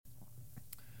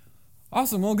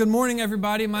Awesome. Well, good morning,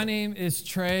 everybody. My name is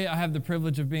Trey. I have the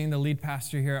privilege of being the lead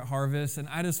pastor here at Harvest, and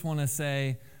I just want to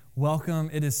say welcome.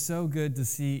 It is so good to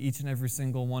see each and every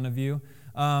single one of you.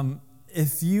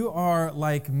 If you are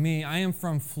like me, I am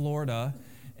from Florida,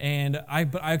 and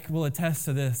I will attest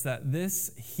to this, that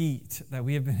this heat that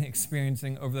we have been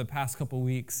experiencing over the past couple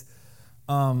weeks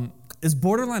is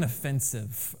borderline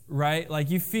offensive, right? Like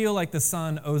you feel like the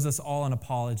sun owes us all an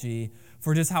apology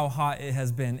for just how hot it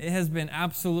has been. It has been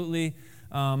absolutely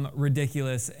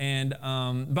ridiculous. But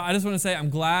I just want to say I'm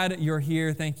glad you're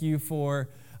here. Thank you for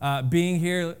being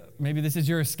here. Maybe this is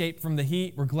your escape from the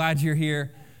heat. We're glad you're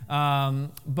here.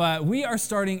 But we are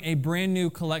starting a brand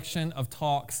new collection of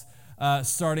talks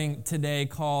starting today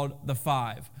called The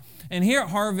Five. And here at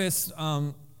Harvest,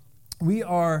 we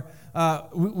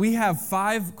have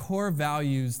 5 core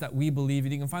values that we believe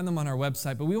in. You can find them on our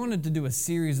website, but we wanted to do a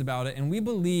series about it, and we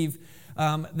believe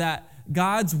that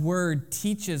God's Word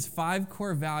teaches 5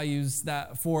 core values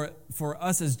that for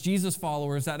us as Jesus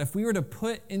followers, that if we were to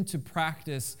put into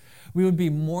practice, we would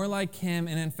be more like Him,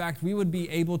 and in fact, we would be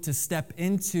able to step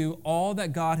into all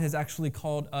that God has actually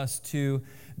called us to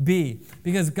be.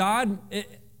 Because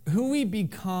who we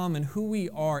become and who we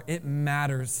are, it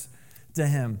matters to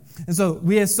Him. And so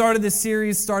we have started this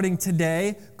series starting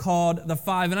today called The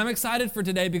Five. And I'm excited for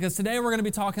today because today we're going to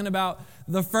be talking about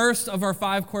the first of our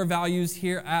 5 core values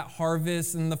here at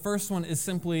Harvest. And the first one is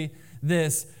simply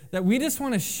this, that we just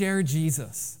want to share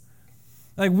Jesus.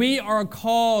 Like we are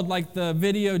called, like the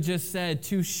video just said,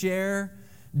 to share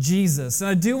Jesus. And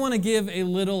I do want to give a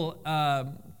little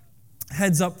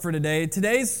heads up for today.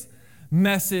 Today's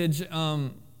message,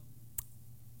 in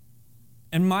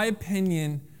my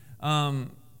opinion,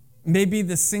 maybe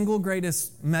the single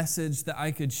greatest message that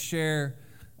I could share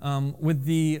with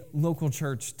the local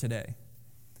church today.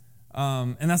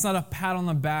 And that's not a pat on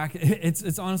the back.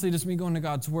 It's honestly just me going to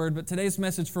God's Word. But today's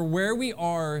message for where we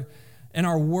are in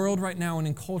our world right now and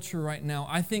in culture right now,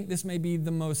 I think this may be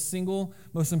the most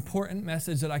important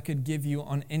message that I could give you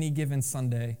on any given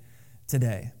Sunday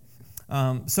today.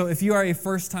 So if you are a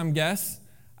first-time guest,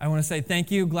 I want to say thank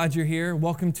you. Glad you're here.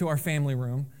 Welcome to our family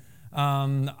room.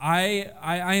 I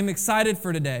am excited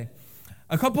for today.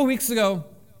 A couple weeks ago,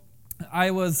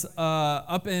 I was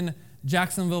up in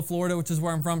Jacksonville, Florida, which is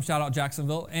where I'm from. Shout out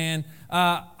Jacksonville. And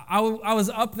I was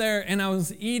up there and I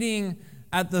was eating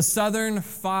at the Southern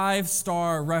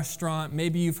 5-star restaurant.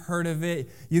 Maybe you've heard of it.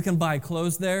 You can buy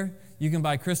clothes there. You can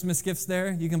buy Christmas gifts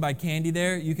there. You can buy candy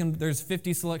there. There's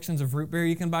 50 selections of root beer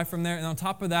you can buy from there. And on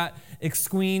top of that,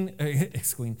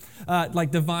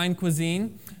 like Divine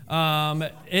Cuisine.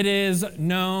 It is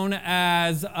known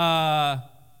as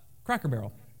Cracker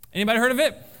Barrel. Anybody heard of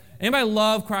it? Anybody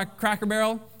love Cracker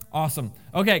Barrel? Awesome.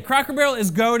 Okay, Cracker Barrel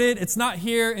is goated. It's not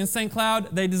here in St.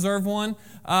 Cloud. They deserve one.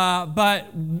 But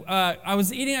I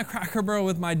was eating at Cracker Barrel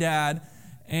with my dad,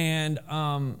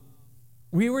 and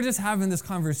we were just having this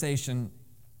conversation,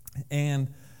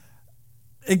 and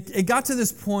it got to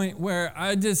this point where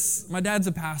my dad's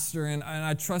a pastor, and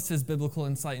I trust his biblical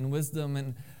insight and wisdom,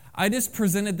 and I just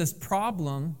presented this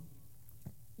problem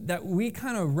that we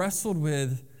kind of wrestled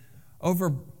with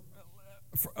over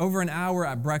an hour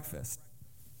at breakfast.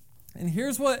 And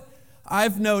here's what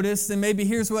I've noticed, and maybe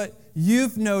here's what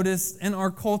you've noticed in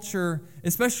our culture,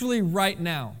 especially right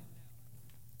now.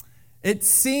 It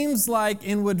seems like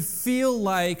and would feel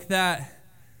like that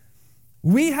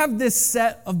we have this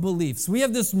set of beliefs. We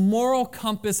have this moral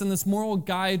compass and this moral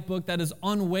guidebook that is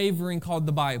unwavering called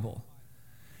the Bible.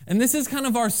 And this is kind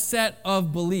of our set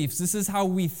of beliefs. This is how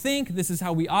we think. This is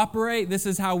how we operate. This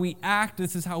is how we act.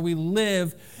 This is how we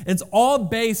live. It's all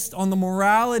based on the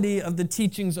morality of the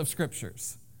teachings of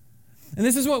Scriptures. And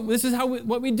this is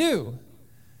what we do.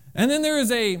 And then there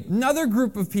is another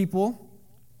group of people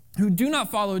who do not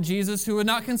follow Jesus, who would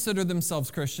not consider themselves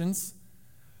Christians,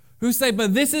 who say,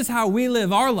 but this is how we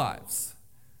live our lives.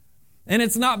 And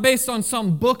it's not based on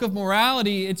some book of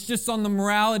morality, it's just on the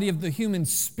morality of the human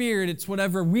spirit. It's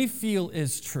whatever we feel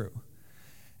is true.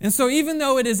 And so even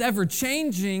though it is ever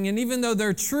changing, and even though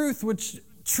their truth, which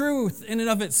truth in and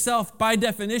of itself by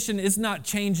definition is not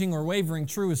changing or wavering,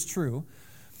 true is true,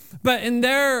 but in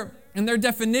their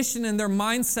definition and their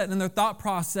mindset and their thought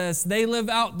process, they live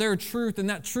out their truth, and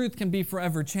that truth can be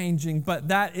forever changing, but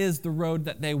that is the road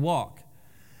that they walk.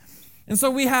 And so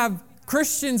we have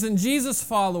Christians and Jesus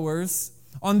followers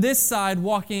on this side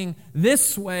walking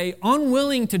this way,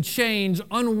 unwilling to change,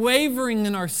 unwavering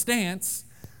in our stance.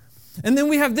 And then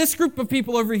we have this group of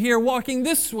people over here walking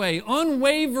this way,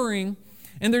 unwavering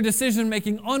in their decision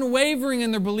making, unwavering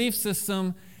in their belief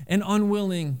system, and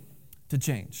unwilling to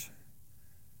change.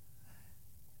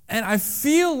 And I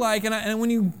feel like, and when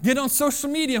you get on social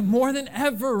media more than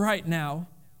ever right now,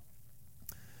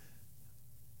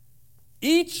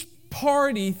 each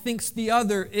party thinks the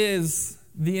other is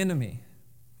the enemy.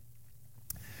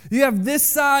 You have this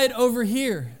side over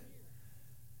here.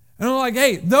 And I'm like,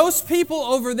 hey, those people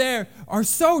over there are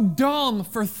so dumb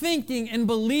for thinking and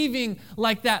believing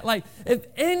like that. Like, if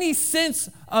any sense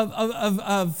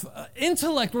of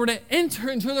intellect were to enter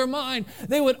into their mind,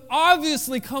 they would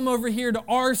obviously come over here to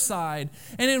our side.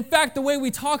 And in fact, the way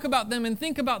we talk about them and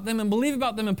think about them and believe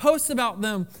about them and post about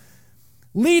them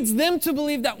leads them to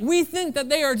believe that we think that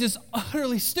they are just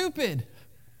utterly stupid.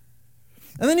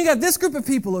 And then you got this group of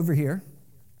people over here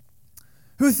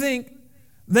who think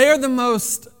they are the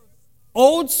most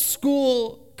old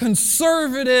school,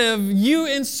 conservative, you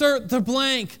insert the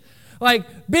blank,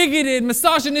 like bigoted,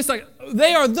 misogynistic.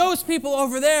 They are those people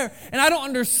over there. And I don't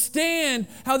understand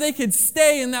how they could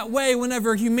stay in that way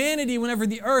whenever humanity, whenever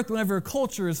the earth, whenever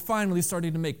culture is finally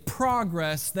starting to make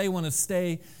progress. They want to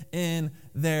stay in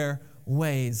their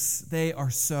ways. They are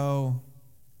so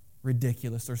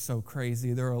ridiculous. They're so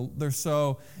crazy. They're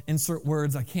so, insert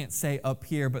words I can't say up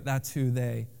here, but that's who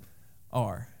they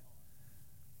are.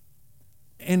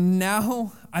 And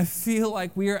now I feel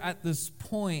like we are at this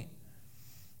point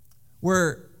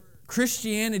where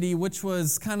Christianity, which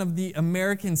was kind of the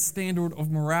American standard of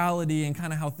morality and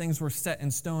kind of how things were set in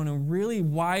stone and really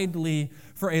widely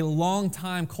for a long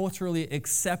time culturally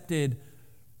accepted,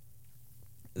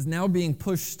 is now being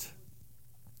pushed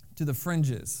to the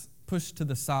fringes, pushed to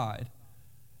the side.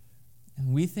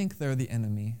 And we think they're the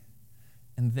enemy,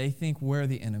 and they think we're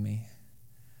the enemy.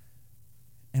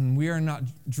 And we are not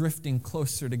drifting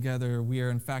closer together. We are,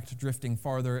 in fact, drifting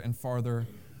farther and farther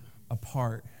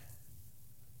apart.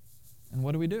 And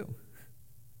what do?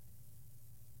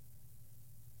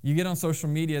 You get on social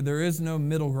media, there is no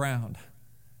middle ground.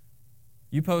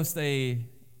 You post an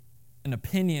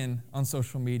opinion on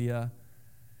social media,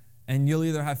 and you'll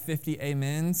either have 50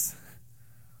 amens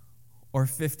or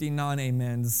 50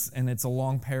 non-amens, and it's a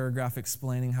long paragraph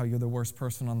explaining how you're the worst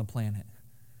person on the planet.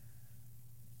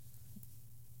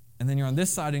 And then you're on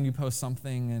this side and you post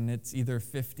something and it's either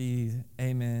 50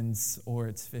 amens or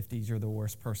it's 50 you're the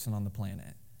worst person on the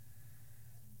planet.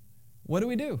 What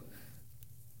do?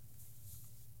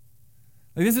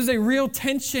 Like, this is a real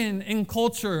tension in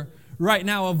culture right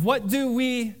now of what do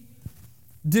we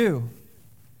do?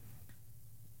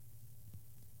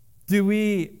 Do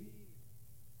we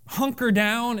hunker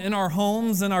down in our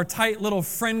homes and our tight little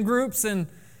friend groups and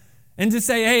just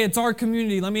say, hey, it's our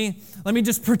community. Let me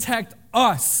just protect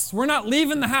us. We're not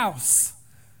leaving the house.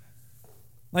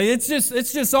 Like, it's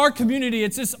just our community.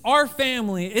 It's just our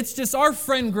family. It's just our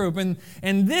friend group. And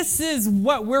this is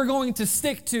what we're going to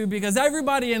stick to because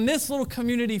everybody in this little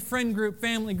community, friend group,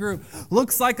 family group,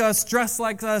 looks like us, dressed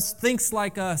like us, thinks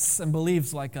like us, and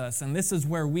believes like us. And this is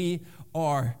where we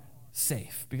are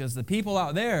safe because the people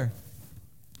out there,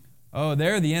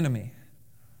 they're the enemy.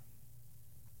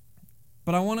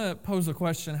 But I want to pose a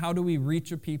question. How do we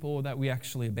reach a people that we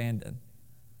actually abandon?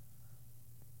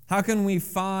 How can we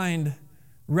find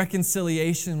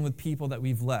reconciliation with people that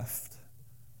we've left?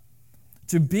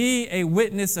 To be a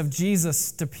witness of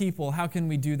Jesus to people, how can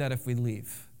we do that if we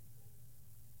leave?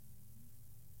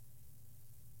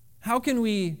 How can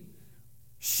we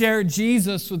share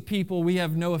Jesus with people we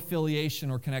have no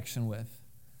affiliation or connection with?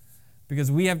 Because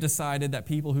we have decided that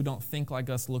people who don't think like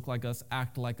us, look like us,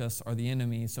 act like us are the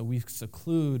enemy, so we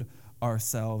seclude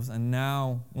ourselves. And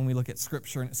now when we look at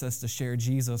Scripture and it says to share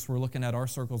Jesus, we're looking at our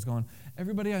circles going,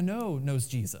 everybody I know knows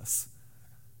Jesus.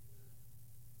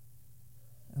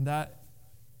 And that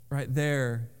right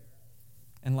there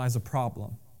lies a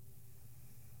problem.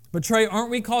 But Trey, aren't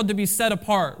we called to be set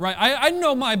apart, right? I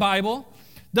know my Bible.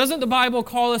 Doesn't the Bible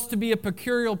call us to be a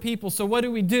peculiar people? So what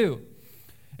do we do?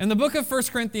 In the book of 1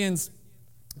 Corinthians,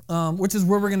 which is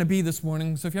where we're going to be this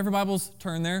morning. So if you have your Bibles,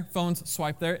 turn there. Phones,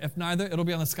 swipe there. If neither, it'll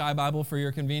be on the Sky Bible for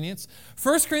your convenience.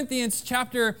 1 Corinthians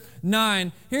chapter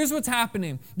 9, here's what's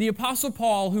happening. The Apostle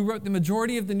Paul, who wrote the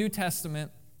majority of the New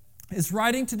Testament, is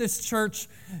writing to this church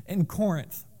in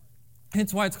Corinth.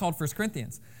 Hence why it's called 1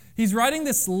 Corinthians. He's writing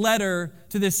this letter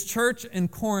to this church in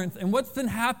Corinth. And what's been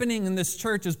happening in this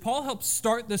church is Paul helped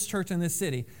start this church in this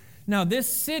city. Now,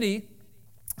 this city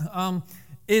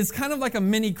is kind of like a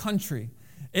mini country.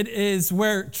 It is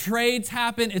where trades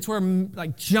happen. It's where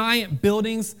like giant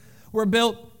buildings were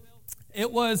built. It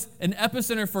was an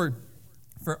epicenter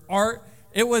for art.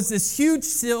 It was this huge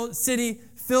city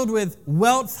filled with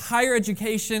wealth, higher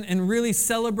education, and really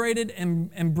celebrated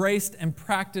and embraced and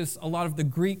practiced a lot of the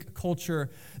Greek culture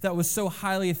that was so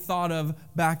highly thought of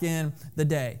back in the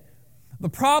day. The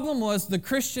problem was the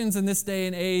Christians in this day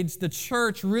and age, the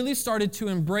church really started to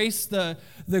embrace the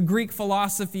Greek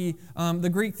philosophy, the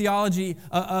Greek theology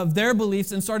of their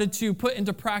beliefs, and started to put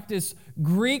into practice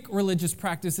Greek religious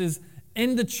practices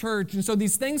in the church. And so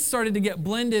these things started to get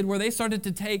blended, where they started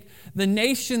to take the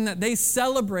nation that they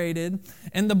celebrated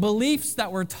and the beliefs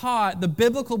that were taught, the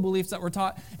biblical beliefs that were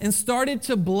taught, and started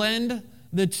to blend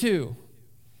the two,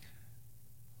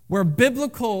 where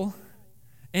biblical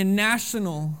and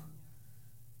national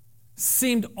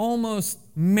seemed almost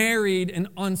married and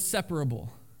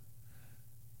inseparable,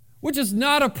 which is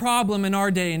not a problem in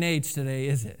our day and age today,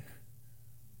 is it?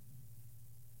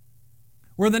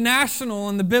 Where the national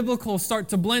and the biblical start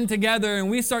to blend together, and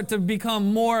we start to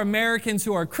become more Americans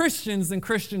who are Christians than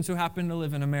Christians who happen to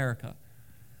live in America.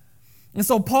 And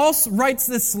so Paul writes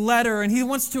this letter, and he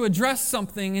wants to address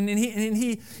something, and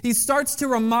he starts to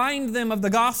remind them of the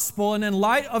gospel, and in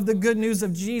light of the good news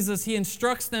of Jesus, he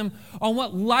instructs them on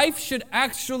what life should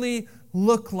actually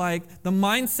look like, the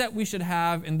mindset we should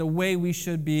have, and the way we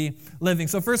should be living.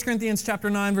 So 1 Corinthians chapter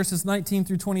 9, verses 19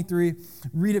 through 23,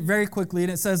 read it very quickly,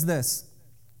 and it says this: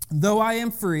 "Though I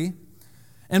am free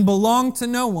and belong to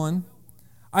no one,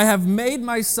 I have made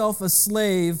myself a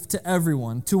slave to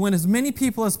everyone, to win as many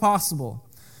people as possible.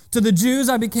 To the Jews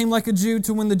I became like a Jew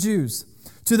to win the Jews.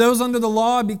 To those under the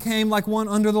law I became like one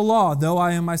under the law, though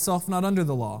I am myself not under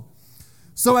the law,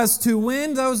 so as to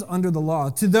win those under the law.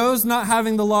 To those not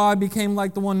having the law I became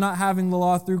like the one not having the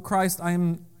law. Through Christ I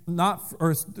am not,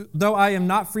 or though I am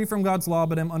not free from God's law,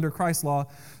 but am under Christ's law,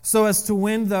 so as to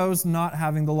win those not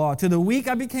having the law. To the weak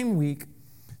I became weak,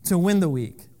 to win the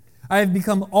weak. I have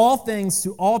become all things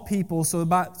to all people, so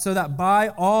that by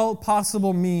all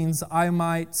possible means I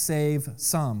might save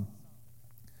some.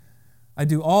 I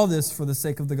do all this for the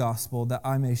sake of the gospel, that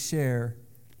I may share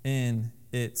in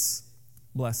its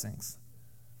blessings."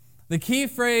 The key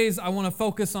phrase I want to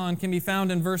focus on can be found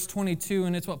in verse 22,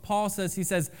 and it's what Paul says. He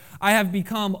says, "I have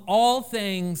become all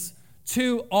things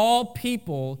to all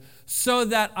people, so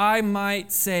that I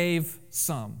might save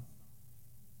some."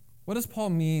 What does Paul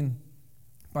mean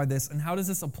by this, and how does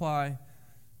this apply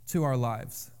to our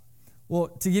lives? Well,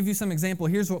 to give you some example,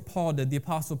 here's what Paul did, the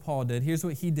Apostle Paul did. Here's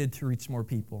what he did to reach more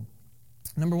people.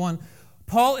 Number one,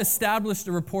 Paul established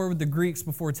a rapport with the Greeks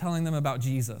before telling them about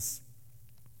Jesus.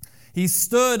 He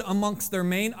stood amongst their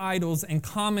main idols and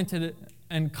commented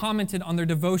on their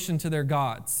devotion to their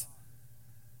gods.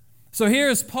 So here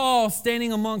is Paul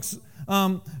standing amongst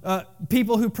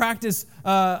people who practice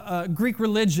Greek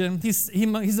religion.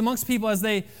 He's amongst people as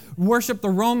they worship the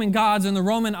Roman gods and the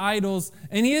Roman idols,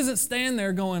 and he doesn't stand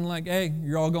there going like, "Hey,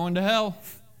 you're all going to hell."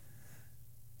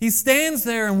 He stands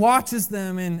there and watches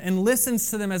them and listens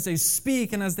to them as they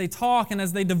speak and as they talk and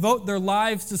as they devote their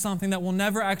lives to something that will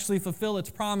never actually fulfill its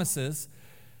promises.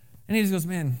 And he just goes,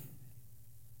 "Man,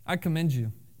 I commend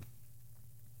you.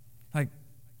 Like,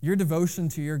 your devotion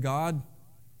to your God,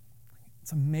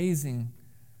 it's amazing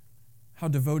how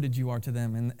devoted you are to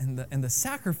them, and the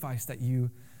sacrifice that you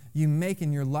make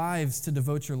in your lives to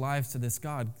devote your lives to this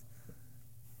God.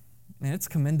 Man, it's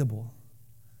commendable.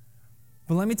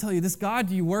 But let me tell you, this God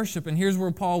you worship," and here's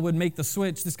where Paul would make the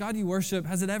switch, "this God you worship,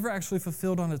 has it ever actually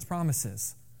fulfilled on its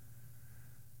promises?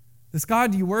 This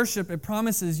God you worship, it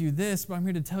promises you this, but I'm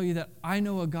here to tell you that I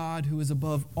know a God who is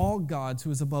above all gods,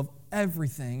 who is above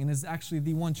everything, and is actually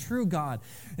the one true God."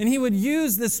 And he would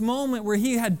use this moment where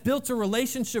he had built a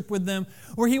relationship with them,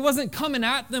 where he wasn't coming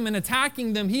at them and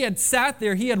attacking them. He had sat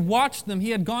there, he had watched them, he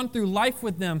had gone through life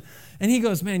with them. And he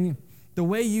goes, "Man, the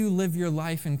way you live your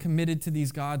life and committed to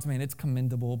these gods, man, it's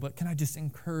commendable, but can I just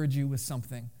encourage you with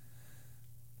something?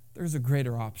 There's a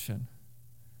greater option.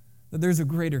 That there's a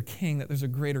greater king, that there's a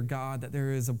greater God, that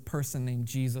there is a person named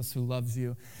Jesus who loves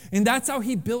you." And that's how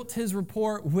he built his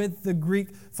rapport with the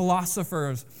Greek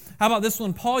philosophers. How about this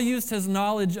one? Paul used his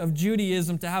knowledge of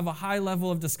Judaism to have a high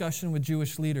level of discussion with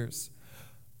Jewish leaders.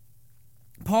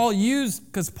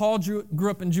 Because Paul grew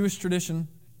up in Jewish tradition,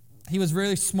 he was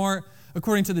really smart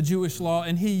according to the Jewish law,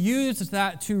 and he used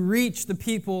that to reach the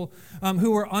people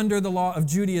who were under the law of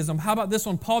Judaism. How about this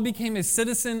one? Paul became a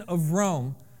citizen of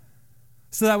Rome,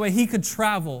 so that way he could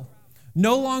travel,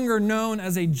 no longer known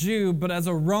as a Jew, but as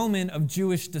a Roman of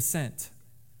Jewish descent.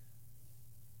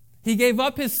 He gave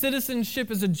up his citizenship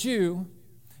as a Jew,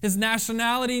 his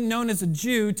nationality known as a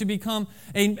Jew, to become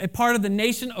a part of the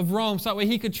nation of Rome, so that way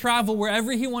he could travel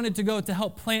wherever he wanted to go to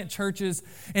help plant churches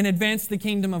and advance the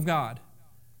kingdom of God.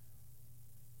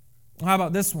 How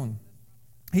about this one?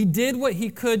 He did what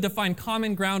he could to find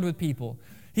common ground with people.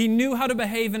 He knew how to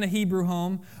behave in a Hebrew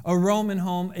home, a Roman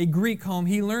home, a Greek home.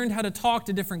 He learned how to talk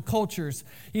to different cultures.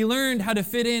 He learned how to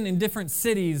fit in different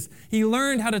cities. He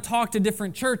learned how to talk to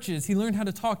different churches. He learned how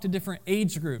to talk to different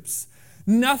age groups.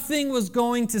 Nothing was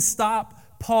going to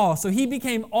stop Paul. So he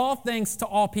became all things to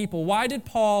all people. Why did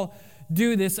Paul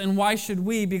do this, and why should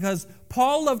we? Because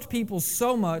Paul loved people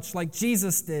so much, like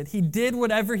Jesus did. He did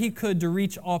whatever he could to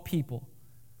reach all people.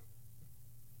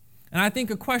 And I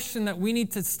think a question that we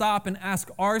need to stop and ask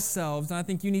ourselves, and I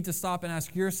think you need to stop and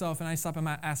ask yourself, and I stop and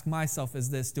ask myself, is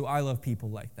this: do I love people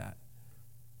like that?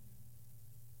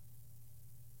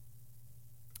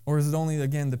 Or is it only,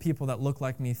 again, the people that look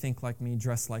like me, think like me,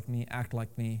 dress like me, act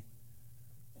like me?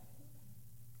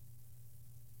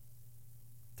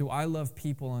 Do I love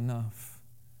people enough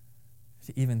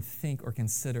to even think or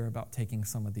consider about taking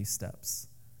some of these steps?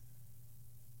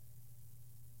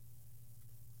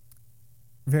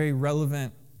 Very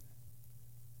relevant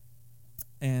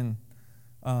and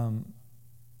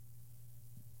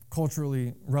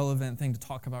culturally relevant thing to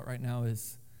talk about right now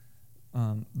is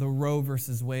the Roe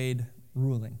versus Wade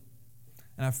ruling.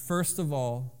 And I first of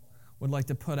all would like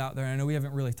to put out there, I know we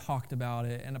haven't really talked about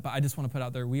it, but I just want to put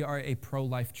out there, we are a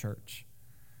pro-life church.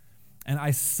 And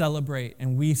I celebrate,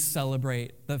 and we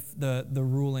celebrate the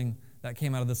ruling that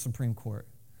came out of the Supreme Court.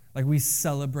 Like, we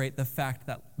celebrate the fact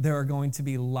that there are going to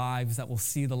be lives that will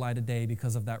see the light of day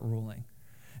because of that ruling.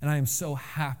 And I am so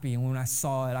happy. And when I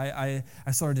saw it,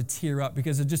 I started to tear up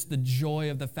because of just the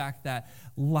joy of the fact that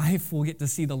life will get to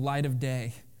see the light of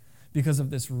day because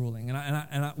of this ruling.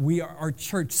 Our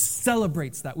church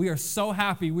celebrates that. We are so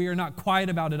happy. We are not quiet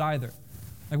about it either.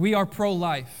 Like, we are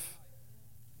pro-life.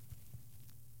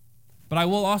 But I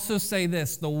will also say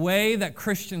this: the way that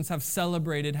Christians have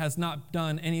celebrated has not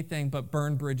done anything but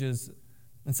burn bridges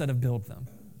instead of build them.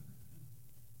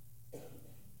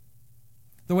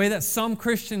 The way that some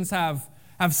Christians have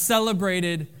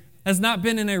celebrated has not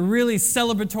been in a really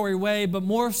celebratory way, but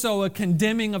more so a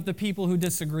condemning of the people who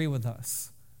disagree with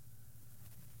us.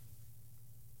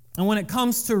 And when it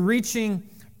comes to reaching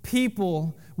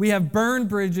people, we have burned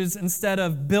bridges instead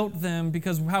of built them,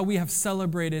 because how we have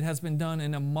celebrated has been done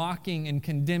in a mocking and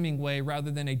condemning way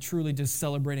rather than a truly just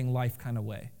celebrating life kind of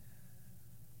way.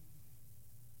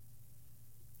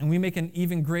 And we make an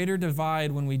even greater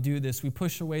divide when we do this. We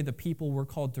push away the people we're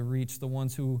called to reach, the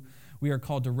ones who we are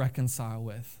called to reconcile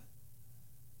with.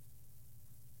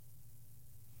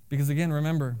 Because again,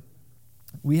 remember,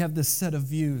 we have this set of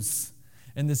views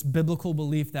and this biblical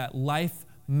belief that life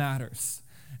matters.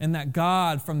 And that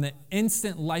God, from the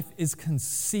instant life is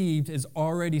conceived, is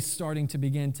already starting to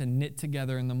begin to knit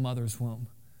together in the mother's womb.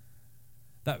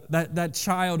 That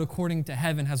child, according to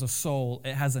heaven, has a soul,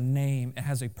 it has a name, it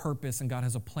has a purpose, and God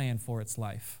has a plan for its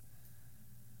life.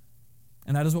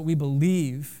 And that is what we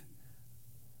believe.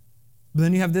 But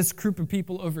then you have this group of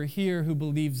people over here who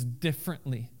believes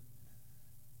differently.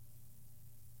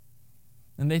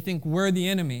 And they think we're the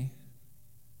enemy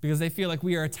because they feel like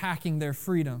we are attacking their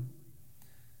freedom.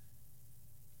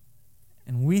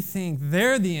 And we think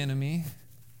they're the enemy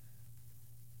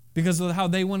because of how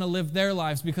they want to live their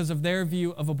lives, because of their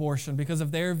view of abortion, because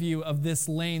of their view of this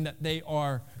lane that they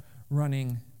are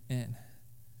running in.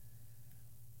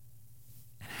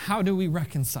 How do we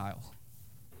reconcile?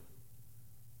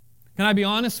 Can I be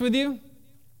honest with you?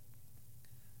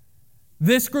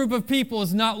 This group of people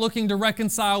is not looking to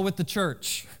reconcile with the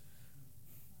church.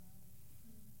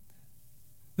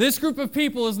 This group of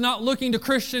people is not looking to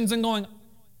Christians and going,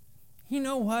 you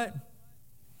know what?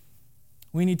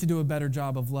 We need to do a better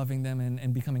job of loving them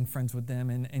and becoming friends with them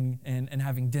and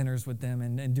having dinners with them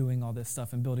and doing all this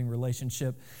stuff and building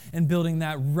relationship and building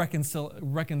that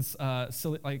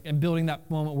and building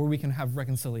that moment where we can have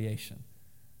reconciliation.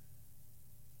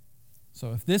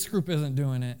 So if this group isn't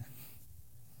doing it,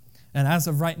 and as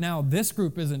of right now, this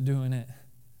group isn't doing it,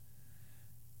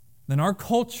 then our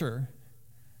culture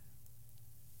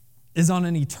is on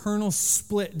an eternal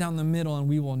split down the middle, and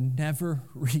we will never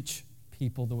reach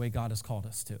people the way God has called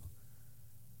us to.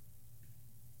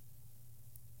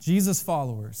 Jesus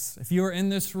followers, if you are in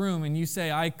this room and you say,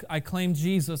 I claim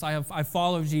Jesus, I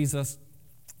follow Jesus,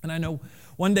 and I know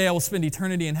one day I will spend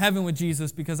eternity in heaven with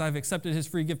Jesus because I've accepted his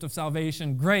free gift of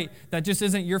salvation. Great. That just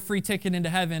isn't your free ticket into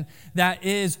heaven. That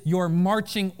is your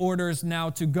marching orders now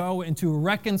to go and to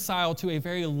reconcile to a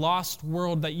very lost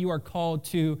world that you are called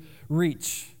to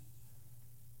reach.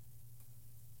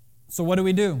 So what do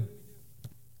we do?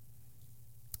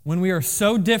 When we are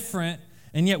so different,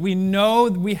 and yet we know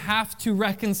we have to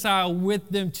reconcile with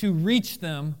them to reach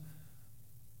them,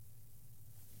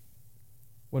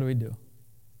 what do we do?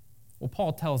 Well,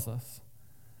 Paul tells us.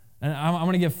 And I'm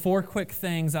going to give 4 quick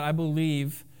things that I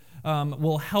believe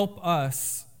will help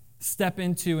us step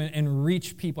into and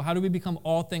reach people. How do we become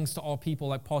all things to all people,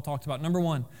 like Paul talked about? Number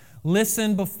one,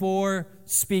 listen before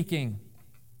speaking.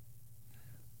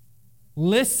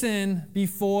 Listen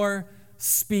before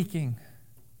speaking.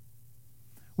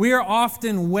 We are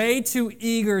often way too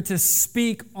eager to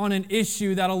speak on an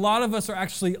issue that a lot of us are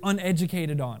actually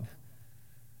uneducated on.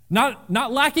 Not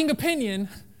lacking opinion,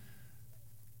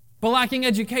 but lacking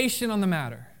education on the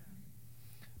matter.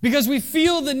 Because we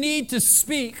feel the need to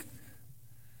speak,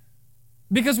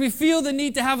 because we feel the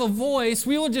need to have a voice,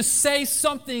 we will just say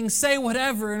something, say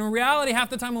whatever. And in reality, half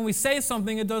the time when we say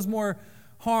something, it does more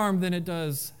harm than it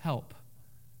does help.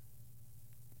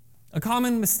 A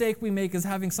common mistake we make is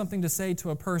having something to say to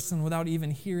a person without even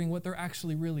hearing what they're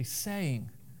actually really saying.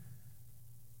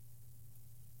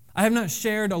 I have not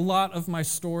shared a lot of my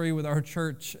story with our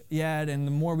church yet, and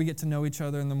the more we get to know each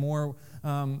other and the more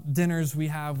dinners we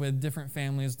have with different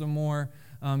families, the more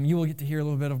you will get to hear a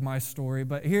little bit of my story.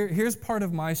 But here's part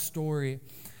of my story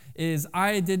is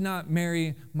I did not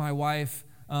marry my wife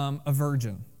a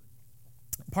virgin.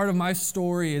 Part of my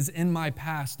story is in my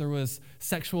past there was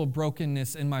sexual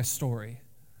brokenness in my story.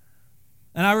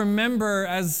 And I remember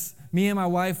as me and my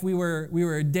wife, we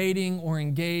were dating or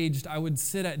engaged, I would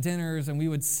sit at dinners and we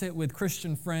would sit with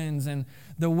Christian friends, and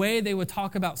the way they would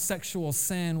talk about sexual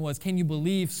sin was, can you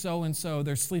believe so-and-so,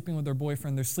 they're sleeping with their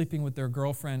boyfriend, they're sleeping with their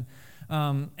girlfriend.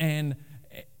 And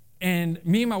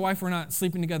me and my wife were not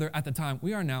sleeping together at the time.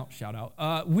 We are now, shout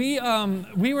out. We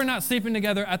were not sleeping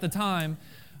together at the time.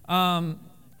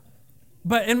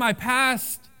 But in my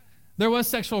past, there was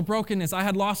sexual brokenness. I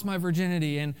had lost my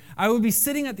virginity, and I would be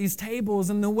sitting at these tables,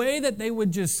 and the way that they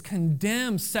would just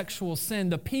condemn sexual sin,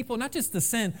 the people, not just the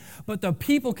sin, but the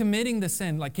people committing the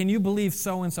sin, like, can you believe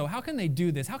so-and-so? How can they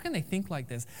do this? How can they think like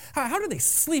this? How do they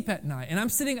sleep at night? And I'm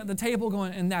sitting at the table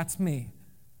going, and that's me.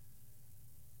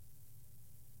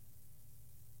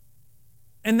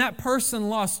 And that person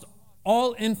lost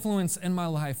all influence in my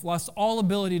life, lost all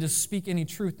ability to speak any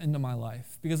truth into my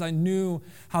life because I knew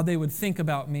how they would think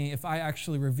about me if I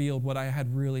actually revealed what I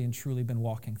had really and truly been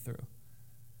walking through.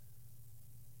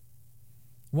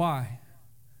 Why?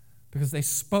 Because they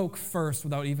spoke first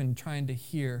without even trying to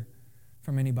hear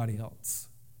from anybody else.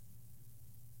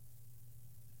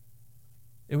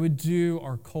 It would do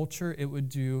our culture, it would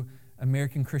do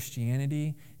American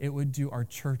Christianity, it would do our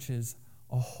churches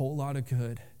a whole lot of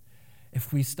good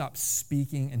if we stop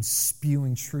speaking and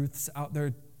spewing truths out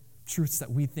there, truths that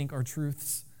we think are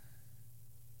truths,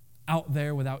 out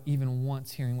there without even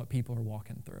once hearing what people are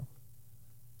walking through.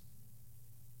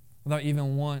 Without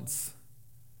even once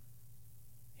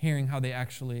hearing how they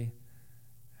actually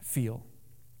feel.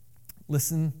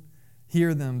 Listen,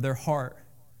 hear them, their heart.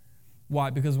 Why?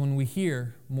 Because when we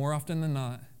hear, more often than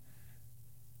not,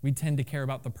 we tend to care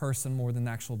about the person more than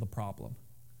the problem.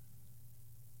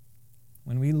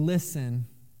 When we listen,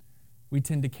 we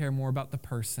tend to care more about the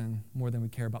person more than we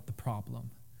care about the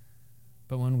problem.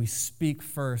 But when we speak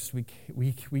first,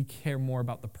 we care more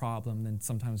about the problem than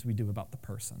sometimes we do about the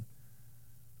person.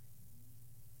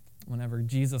 Whenever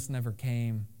Jesus never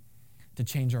came to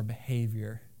change our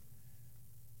behavior,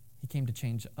 he came to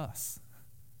change us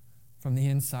from the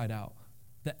inside out,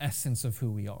 the essence of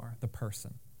who we are, the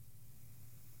person.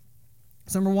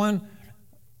 So number one,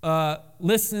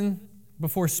 listen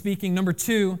before speaking. Number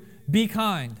two, be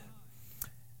kind.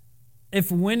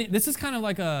 This is kind of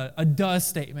like a does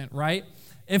statement, right?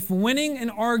 If winning an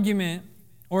argument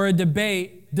or a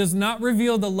debate does not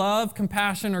reveal the love,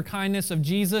 compassion, or kindness of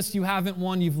Jesus, you haven't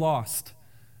won, you've lost.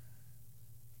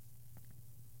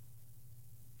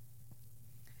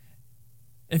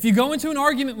 If you go into an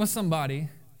argument with somebody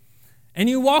and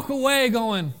you walk away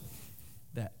going,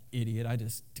 that idiot, I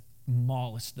just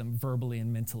demolished them verbally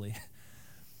and mentally.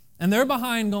 And they're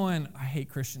behind going, I hate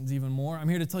Christians even more. I'm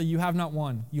here to tell you, you have not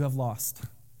won. You have lost.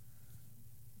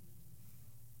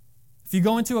 If you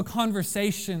go into a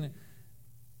conversation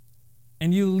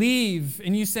and you leave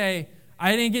and you say,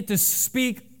 I didn't get to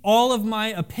speak all of my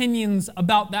opinions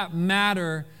about that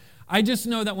matter, I just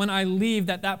know that when I leave,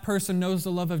 that person knows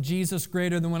the love of Jesus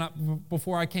greater than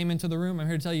before I came into the room. I'm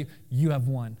here to tell you, you have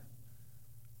won.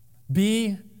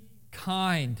 Be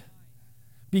kind.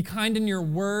 Be kind in your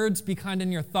words, be kind in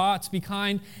your thoughts, be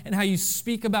kind in how you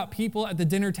speak about people at the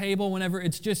dinner table whenever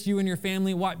it's just you and your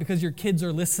family. Why? Because your kids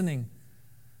are listening.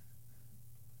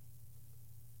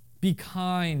 Be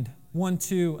kind one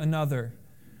to another.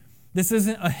 This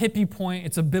isn't a hippie point,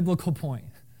 it's a biblical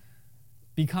point.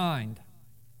 Be kind.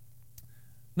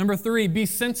 Number three, be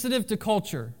sensitive to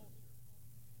culture.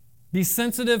 Be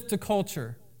sensitive to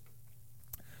culture.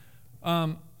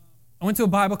 I went to a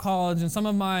Bible college, and some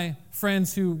of my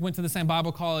friends who went to the same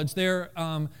Bible college,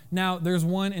 now there's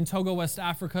one in Togo, West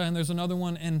Africa, and there's another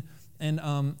one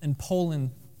in Poland.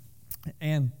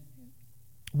 And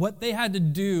what they had to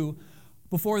do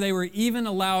before they were even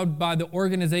allowed by the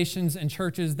organizations and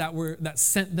churches that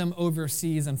sent them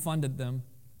overseas and funded them,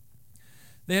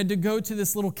 they had to go to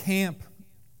this little camp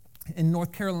in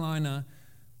North Carolina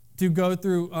to go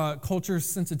through culture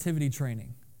sensitivity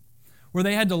training, where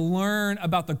they had to learn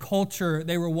about the culture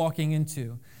they were walking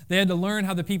into. They had to learn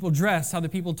how the people dress, how the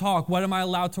people talk, what am I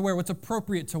allowed to wear, what's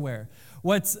appropriate to wear.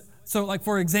 So like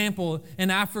for example,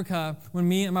 in Africa, when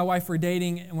me and my wife were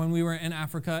dating, and when we were in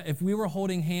Africa, if we were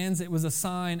holding hands, it was a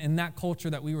sign in that culture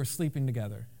that we were sleeping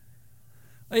together.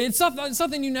 It's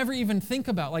something you never even think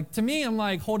about. Like to me, I'm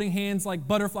like holding hands like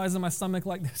butterflies in my stomach,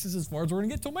 like this is as far as we're gonna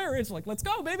get till marriage. Like, let's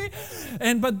go, baby.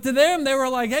 But to them, they were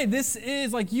like, hey, this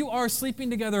is like you are sleeping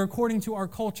together according to our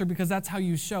culture because that's how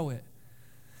you show it.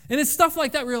 And it's stuff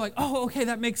like that where you're like, oh, okay,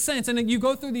 that makes sense. And then you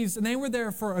go through these, and they were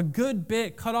there for a good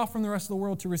bit, cut off from the rest of the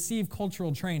world to receive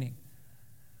cultural training,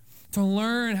 to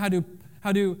learn how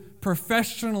to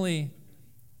professionally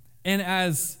and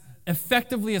as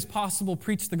effectively as possible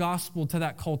preach the gospel to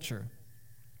that culture.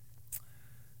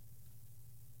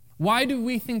 Why do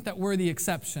we think that we're the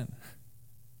exception?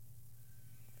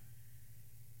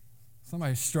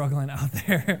 Somebody's struggling out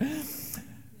there.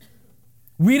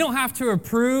 We don't have to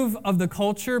approve of the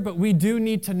culture, but we do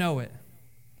need to know it.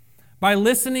 By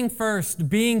listening first,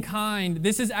 being kind,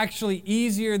 this is actually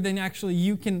easier than actually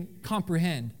you can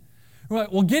comprehend.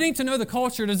 Well, getting to know the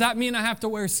culture, does that mean I have to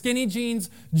wear skinny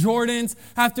jeans, Jordans,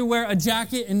 have to wear a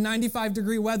jacket in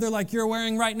 95-degree weather like you're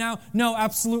wearing right now? No,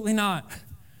 absolutely not.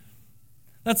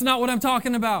 That's not what I'm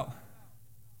talking about.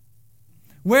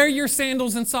 Wear your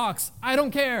sandals and socks. I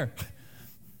don't care.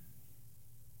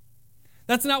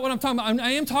 That's not what I'm talking about.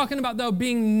 I am talking about, though,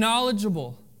 being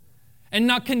knowledgeable and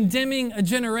not condemning a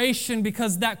generation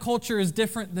because that culture is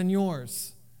different than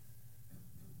yours.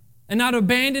 And not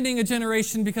abandoning a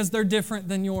generation because they're different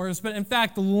than yours, but in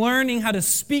fact, learning how to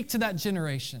speak to that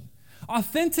generation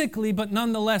authentically, but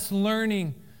nonetheless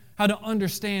learning how to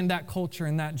understand that culture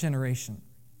and that generation.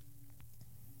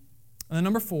 And then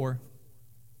number 4.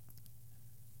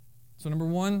 So number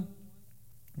 1,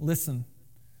 listen.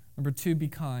 Number 2, be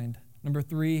kind. Number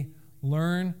 3,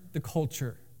 learn the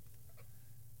culture.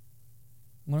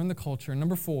 Learn the culture.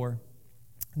 Number 4,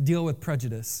 deal with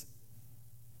prejudice.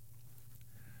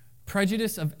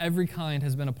 Prejudice of every kind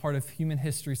has been a part of human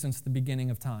history since the beginning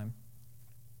of time.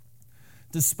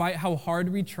 Despite how hard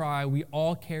we try, we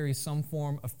all carry some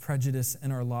form of prejudice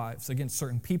in our lives against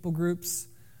certain people groups.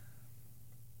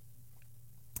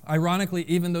 Ironically,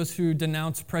 even those who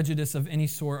denounce prejudice of any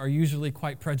sort are usually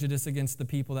quite prejudiced against the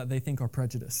people that they think are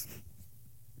prejudiced.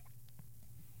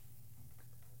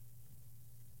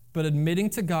 But admitting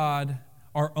to God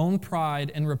our own pride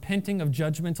and repenting of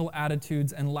judgmental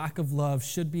attitudes and lack of love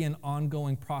should be an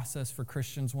ongoing process for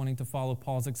Christians wanting to follow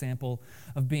Paul's example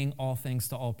of being all things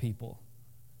to all people.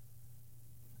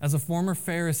 As a former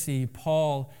Pharisee,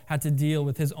 Paul had to deal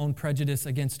with his own prejudice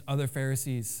against other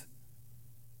Pharisees.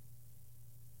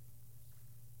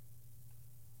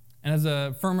 And as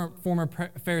a former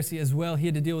Pharisee as well, he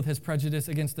had to deal with his prejudice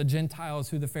against the Gentiles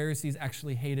who the Pharisees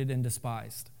actually hated and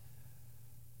despised.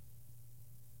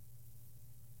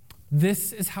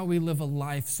 This is how we live a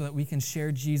life so that we can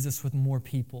share Jesus with more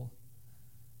people.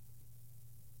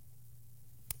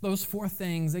 Those 4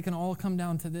 things, they can all come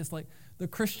down to this. Like the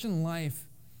Christian life,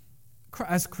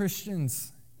 as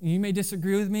Christians, you may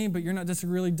disagree with me, but you're not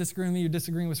really disagreeing with me, you're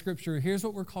disagreeing with Scripture. Here's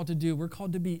what we're called to do. We're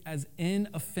called to be as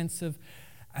inoffensive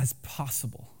as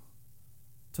possible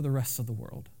to the rest of the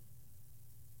world.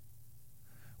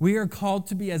 We are called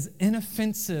to be as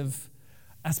inoffensive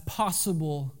as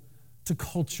possible to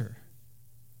culture.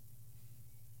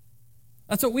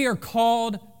 That's what we are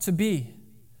called to be.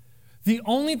 The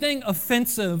only thing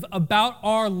offensive about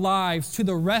our lives to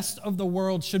the rest of the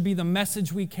world should be the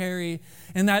message we carry,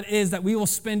 and that is that we will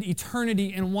spend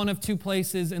eternity in one of 2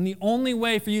 places, and the only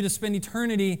way for you to spend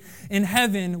eternity in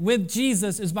heaven with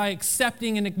Jesus is by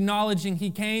accepting and acknowledging He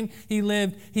came, He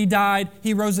lived, He died,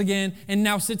 He rose again, and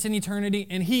now sits in eternity,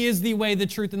 and He is the way, the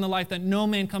truth, and the life, that no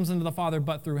man comes into the Father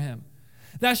but through Him.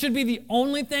 That should be the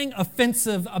only thing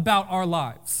offensive about our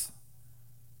lives.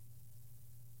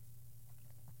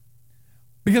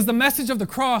 Because the message of the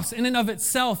cross in and of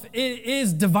itself, it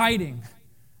is dividing.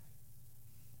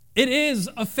 It is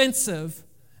offensive.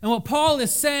 And what Paul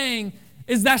is saying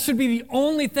is that should be the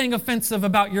only thing offensive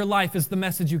about your life is the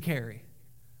message you carry.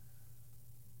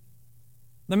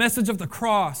 The message of the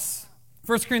cross.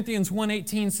 1 Corinthians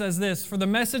 1:18 says this, "For the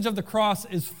message of the cross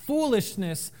is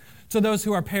foolishness to those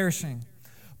who are perishing.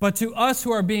 But to us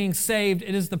who are being saved,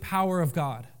 it is the power of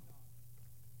God.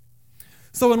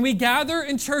 So when we gather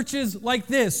in churches like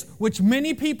this, which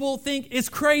many people think is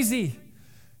crazy,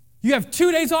 you have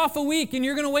 2 days off a week and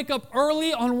you're going to wake up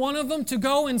early on one of them to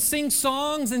go and sing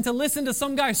songs and to listen to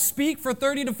some guy speak for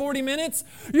 30 to 40 minutes,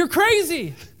 you're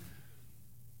crazy.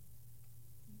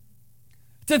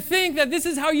 To think that this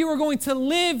is how you are going to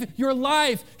live your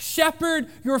life, shepherd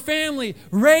your family,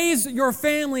 raise your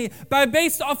family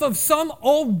based off of some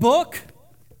old book.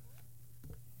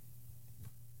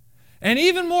 And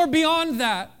even more beyond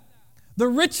that, the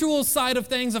ritual side of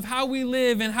things of how we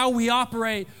live and how we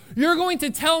operate, you're going to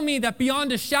tell me that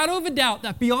beyond a shadow of a doubt,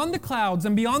 that beyond the clouds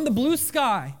and beyond the blue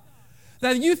sky,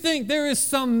 that you think there is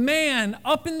some man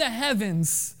up in the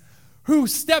heavens who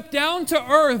stepped down to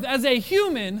earth as a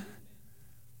human,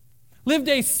 lived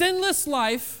a sinless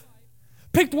life,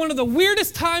 picked one of the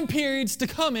weirdest time periods to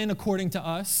come in, according to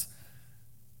us,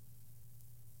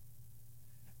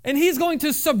 and he's going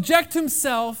to subject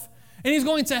himself, and he's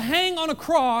going to hang on a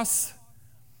cross,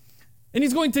 and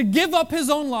he's going to give up his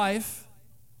own life,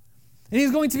 and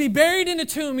he's going to be buried in a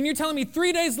tomb, and you're telling me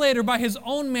 3 days later, by his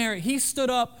own merit, he stood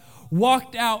up,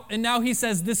 walked out, and now he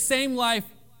says, this same life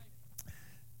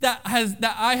that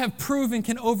I have proven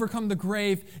can overcome the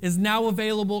grave is now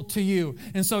available to you.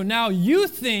 And so now you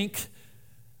think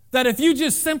that if you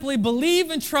just simply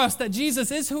believe and trust that Jesus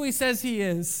is who he says he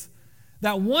is,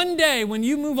 that one day when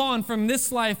you move on from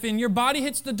this life and your body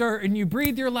hits the dirt and you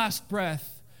breathe your last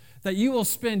breath, that you will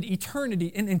spend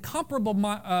eternity, an incomparable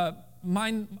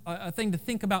thing to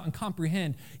think about and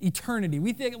comprehend, eternity.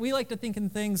 We like to think in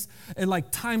things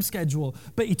like time schedule,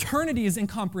 but eternity is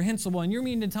incomprehensible. And you're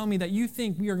meaning to tell me that you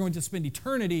think we are going to spend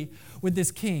eternity with this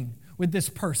king, with this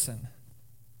person?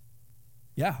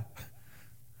 Yeah.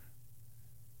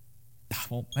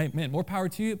 Well, hey, man, more power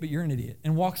to you, but you're an idiot.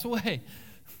 And walks away.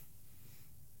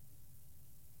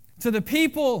 To the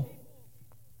people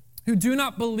who do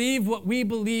not believe what we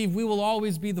believe, we will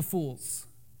always be the fools.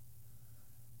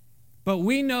 But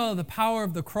we know the power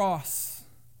of the cross.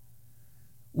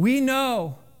 We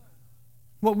know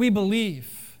what we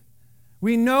believe.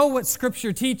 We know what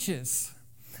Scripture teaches.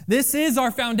 This is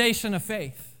our foundation of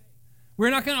faith.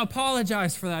 We're not going to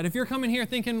apologize for that. If you're coming here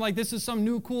thinking like this is some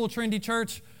new, cool, trendy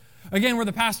church, again, where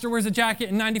the pastor wears a jacket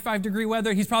in 95-degree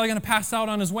weather, he's probably going to pass out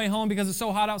on his way home because it's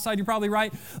so hot outside, you're probably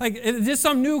right. Like, is this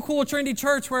some new, cool, trendy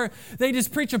church where they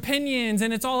just preach opinions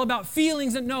and it's all about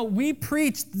feelings? And no, we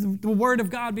preach the Word of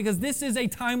God because this is a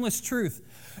timeless truth.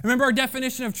 Remember our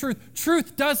definition of truth.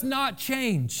 Truth does not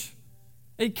change.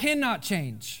 It cannot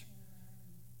change.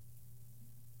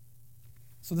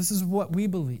 So this is what we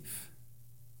believe.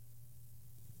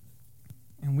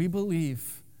 And we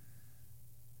believe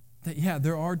that, yeah,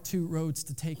 there are two roads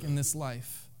to take in this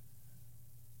life.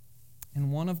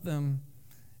 And one of them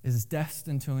is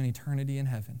destined to an eternity in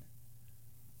heaven.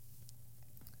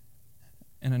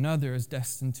 And another is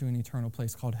destined to an eternal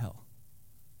place called hell.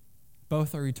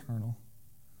 Both are eternal.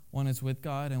 One is with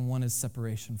God and one is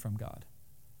separation from God.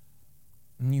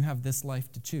 And you have this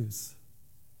life to choose.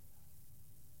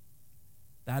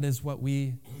 That is what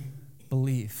we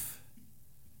believe.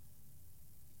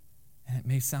 And it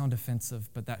may sound offensive,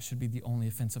 but that should be the only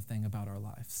offensive thing about our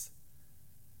lives.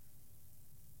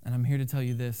 And I'm here to tell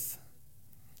you this,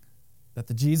 that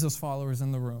the Jesus followers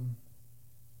in the room,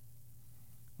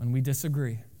 when we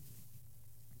disagree,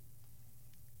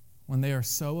 when they are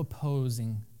so opposed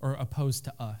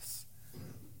to us,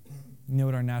 you know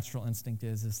what our natural instinct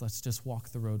is let's just walk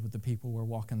the road with the people we're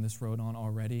walking this road on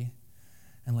already,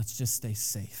 and let's just stay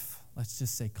safe. Let's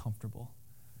just stay comfortable.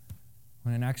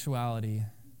 When in actuality,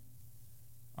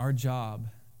 our job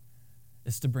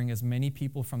is to bring as many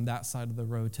people from that side of the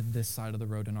road to this side of the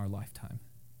road in our lifetime.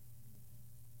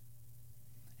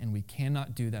 And we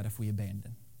cannot do that if we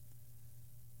abandon.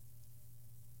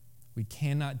 We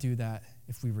cannot do that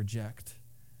if we reject.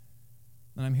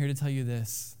 And I'm here to tell you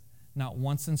this. Not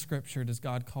once in Scripture does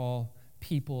God call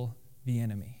people the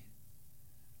enemy.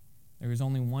 There is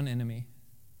only one enemy.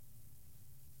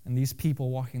 And these people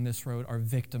walking this road are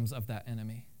victims of that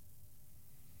enemy.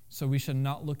 So we should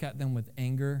not look at them with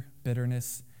anger,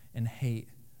 bitterness, and hate,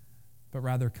 but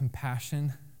rather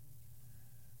compassion,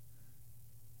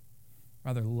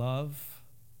 rather love,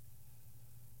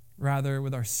 rather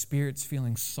with our spirits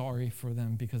feeling sorry for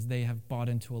them because they have bought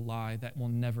into a lie that will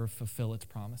never fulfill its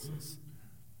promises.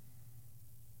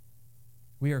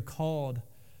 We are called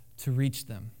to reach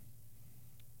them.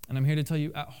 And I'm here to tell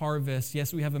you at Harvest,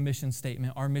 yes, we have a mission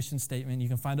statement. Our mission statement, you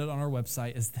can find it on our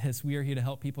website, is this: we are here to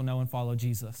help people know and follow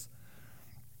Jesus.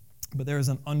 But there is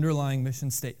an underlying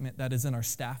mission statement that is in our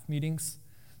staff meetings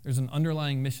There's an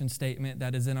underlying mission statement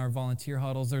that is in our volunteer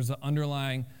huddles. There's an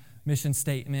underlying mission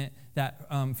statement that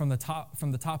from the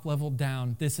top level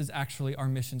down, this is actually our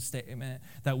mission statement,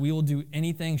 that we will do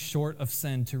anything short of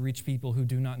sin to reach people who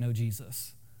do not know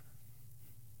Jesus.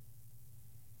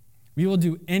 We will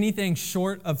do anything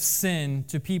short of sin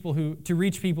to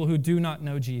reach people who do not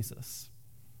know Jesus.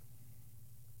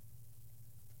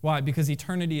 Why? Because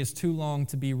eternity is too long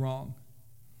to be wrong,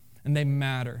 and they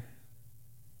matter.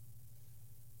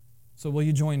 So will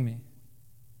you join me?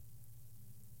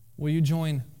 Will you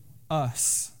join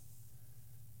us?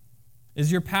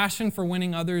 Is your passion for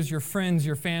winning others, your friends,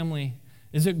 your family,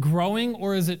 is it growing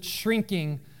or is it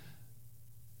shrinking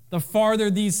the farther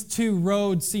these two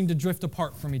roads seem to drift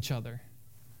apart from each other?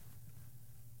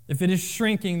 If it is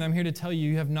shrinking, then I'm here to tell you,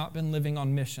 you have not been living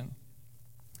on mission.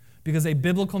 Because a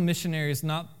biblical missionary is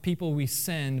not people we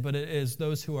send, but it is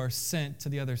those who are sent to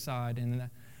the other side, and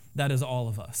that is all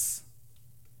of us.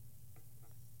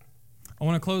 I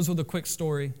want to close with a quick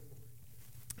story.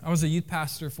 I was a youth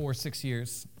pastor for 6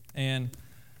 years, and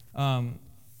had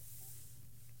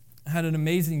an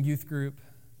amazing youth group,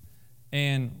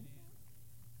 and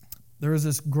there was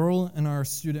this girl in our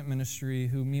student ministry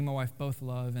who me and my wife both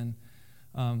love, and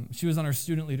she was on our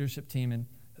student leadership team, and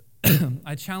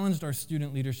I challenged our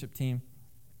student leadership team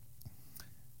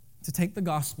to take the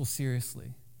gospel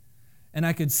seriously. And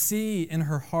I could see in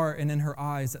her heart and in her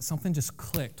eyes that something just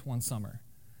clicked one summer.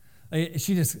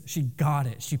 She got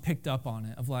it. She picked up on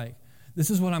it of like, this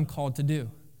is what I'm called to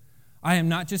do. I am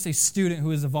not just a student who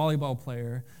is a volleyball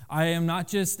player. I am not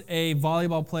just a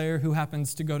volleyball player who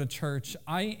happens to go to church.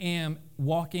 I am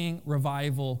walking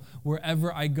revival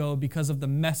wherever I go because of the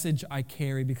message I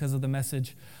carry, because of the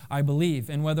message I believe.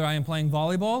 And whether I am playing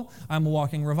volleyball, I'm a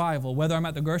walking revival. Whether I'm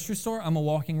at the grocery store, I'm a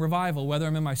walking revival. Whether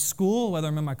I'm in my school, whether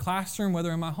I'm in my classroom, whether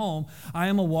I'm in my home, I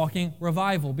am a walking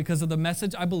revival because of the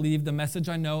message I believe, the message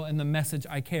I know, and the message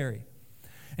I carry.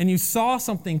 And you saw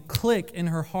something click in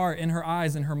her heart, in her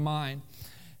eyes, in her mind.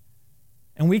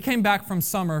 And we came back from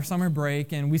summer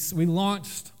break, and we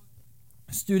launched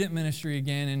student ministry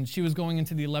again, and she was going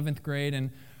into the 11th grade,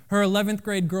 and her 11th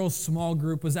grade girls' small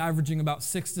group was averaging about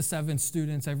 6 to 7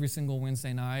 students every single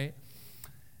Wednesday night.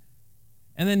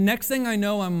 And then next thing I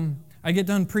know, I get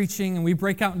done preaching, and we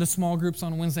break out into small groups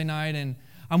on Wednesday night, and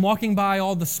I'm walking by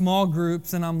all the small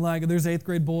groups, and I'm like, there's 8th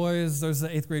grade boys, there's the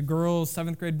 8th grade girls,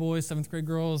 7th grade boys, 7th grade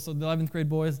girls, the 11th grade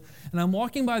boys. And I'm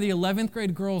walking by the 11th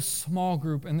grade girls' small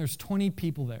group, and there's 20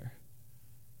 people there.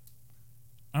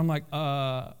 I'm like,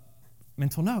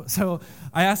 mental note. So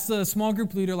I asked the small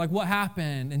group leader, like, what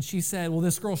happened? And she said, well,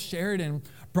 this girl Sheridan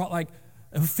brought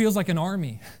it feels like an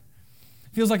army.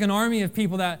 It feels like an army of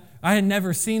people that I had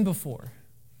never seen before.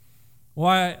 I'm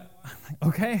like,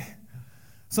 okay.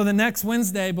 So the next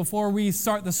Wednesday, before we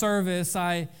start the service,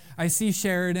 I see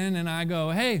Sheridan and I go,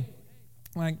 hey,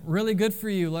 like, really good for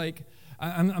you. Like,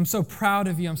 I'm so proud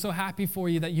of you. I'm so happy for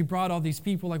you that you brought all these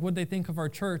people. Like, what'd they think of our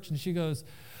church? And she goes,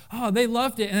 oh, they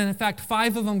loved it. And in fact,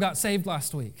 5 of them got saved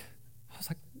last week. I was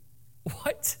like,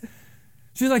 what?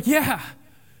 She's like, yeah.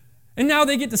 And now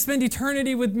they get to spend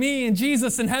eternity with me and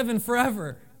Jesus in heaven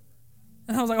forever.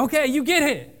 And I was like, okay, you get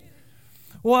it.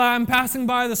 Well, I'm passing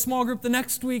by the small group the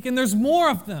next week, and there's more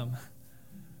of them.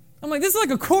 I'm like, this is like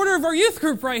a quarter of our youth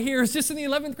group right here. It's just in the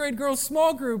 11th grade girls'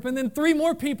 small group, and then 3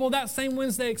 more people that same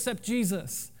Wednesday accept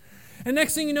Jesus. And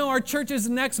next thing you know, our church's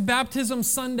next baptism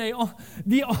Sunday,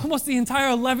 almost the entire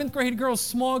 11th grade girls'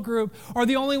 small group are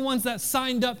the only ones that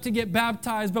signed up to get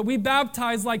baptized, but we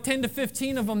baptized like 10 to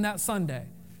 15 of them that Sunday.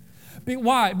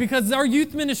 Why? Because our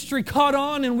youth ministry caught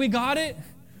on and we got it?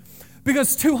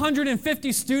 Because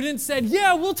 250 students said,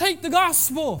 yeah, we'll take the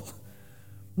gospel.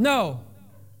 No.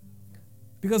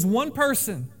 Because one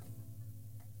person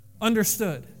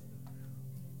understood.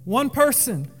 One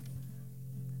person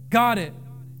got it.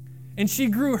 And she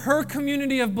grew her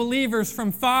community of believers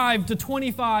from 5 to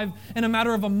 25 in a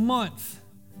matter of a month.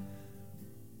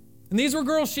 And these were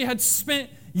girls she had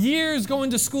spent years going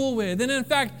to school with. And in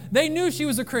fact, they knew she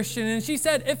was a Christian. And she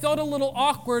said it felt a little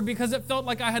awkward because it felt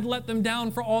like I had let them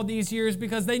down for all these years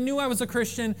because they knew I was a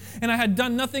Christian and I had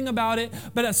done nothing about it.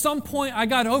 But at some point, I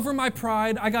got over my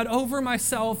pride. I got over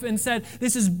myself and said,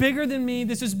 this is bigger than me.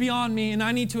 This is beyond me. And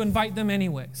I need to invite them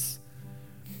anyways.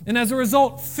 And as a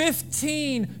result,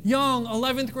 15 young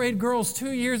 11th grade girls 2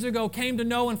 years ago came to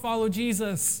know and follow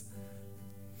Jesus.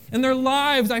 And their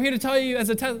lives, I'm here to tell you as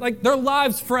a their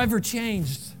lives forever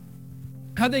changed.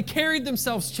 How they carried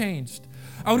themselves changed.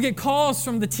 I would get calls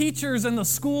from the teachers and the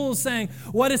schools saying,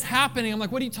 what is happening? I'm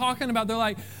like, what are you talking about? They're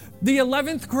like, the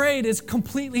 11th grade is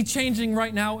completely changing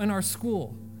right now in our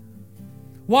school.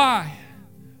 Why?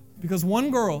 Because one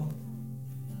girl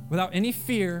without any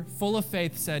fear, full of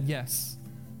faith, said yes.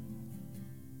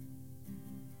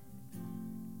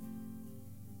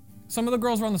 Some of the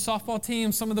girls were on the softball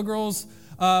team. Some of the girls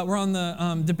were on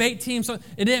the debate team. So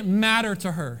it didn't matter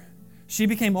to her. She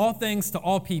became all things to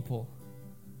all people.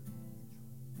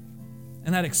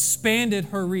 And that expanded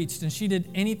her reach. And she did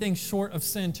anything short of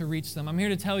sin to reach them. I'm here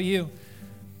to tell you,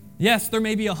 yes, there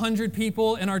may be 100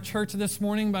 people in our church this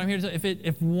morning, but I'm here to tell you,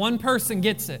 if one person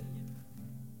gets it,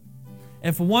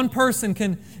 if one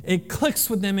person it clicks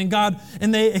with them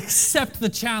and they accept the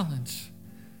challenge,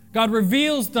 God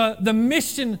reveals the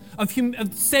mission of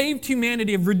saved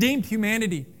humanity, of redeemed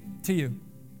humanity to you.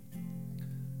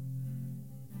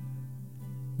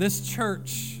 This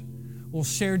church will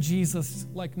share Jesus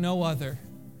like no other.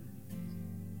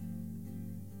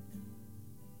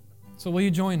 So will you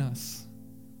join us?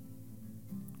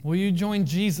 Will you join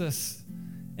Jesus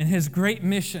in his great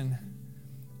mission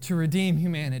to redeem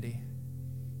humanity?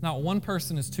 Not one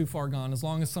person is too far gone. As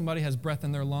long as somebody has breath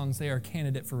in their lungs, they are a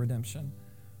candidate for redemption.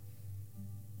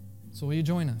 So will you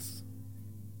join us?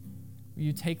 Will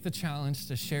you take the challenge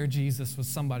to share Jesus with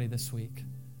somebody this week?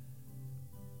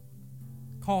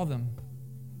 Call them.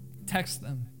 Text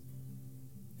them.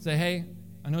 Say, hey,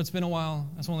 I know it's been a while.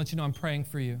 I just want to let you know I'm praying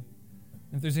for you.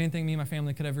 If there's anything me and my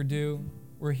family could ever do,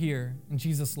 we're here. And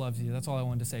Jesus loves you. That's all I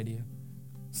wanted to say to you.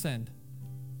 Send.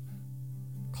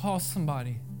 Call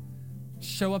somebody.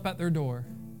 Show up at their door.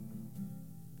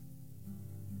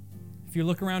 If you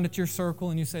look around at your circle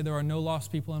and you say, there are no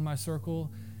lost people in my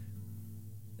circle,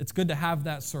 it's good to have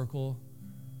that circle,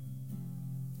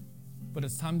 but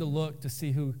it's time to look to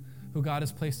see who God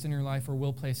has placed in your life or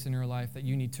will place in your life that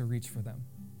you need to reach for them.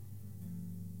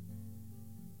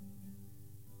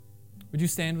 Would you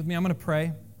stand with me? I'm going to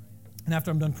pray, and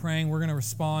after I'm done praying, we're going to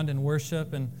respond and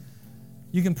worship, and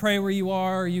you can pray where you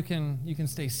are, you can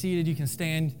stay seated, you can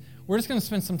stand. We're just going to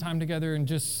spend some time together and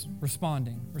just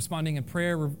responding in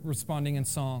prayer, responding in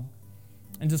song,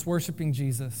 and just worshiping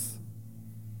Jesus.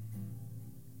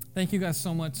 Thank you guys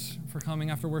so much for coming.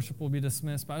 After worship, we'll be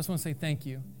dismissed, but I just want to say thank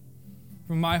you.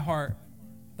 From my heart,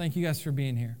 thank you guys for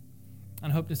being here.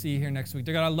 And I hope to see you here next week.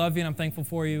 Dear God, I love you and I'm thankful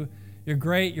for you. You're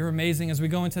great. You're amazing. As we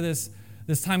go into this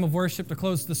time of worship to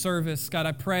close the service, God,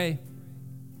 I pray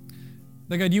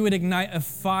that, God, you would ignite a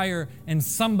fire in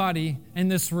somebody in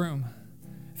this room.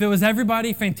 If it was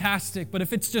everybody, fantastic. But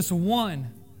if it's just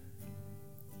one,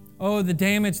 oh, the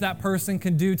damage that person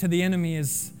can do to the enemy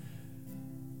is,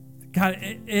 God,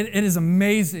 it is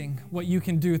amazing what you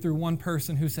can do through one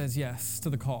person who says yes to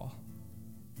the call.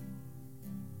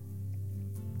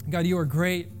 God, you are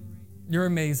great. You're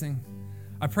amazing.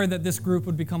 I pray that this group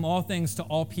would become all things to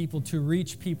all people, to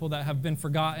reach people that have been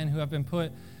forgotten, who have been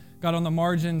put, God, on the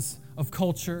margins of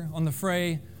culture, on the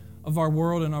fray of our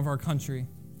world and of our country,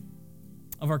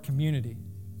 of our community.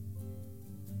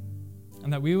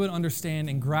 And that we would understand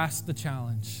and grasp the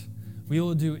challenge. We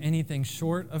will do anything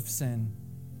short of sin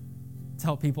to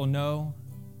help people know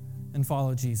and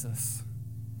follow Jesus.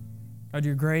 God,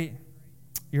 you're great.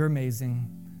 You're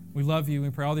amazing. We love you. We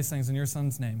pray all these things in your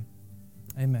Son's name.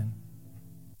 Amen.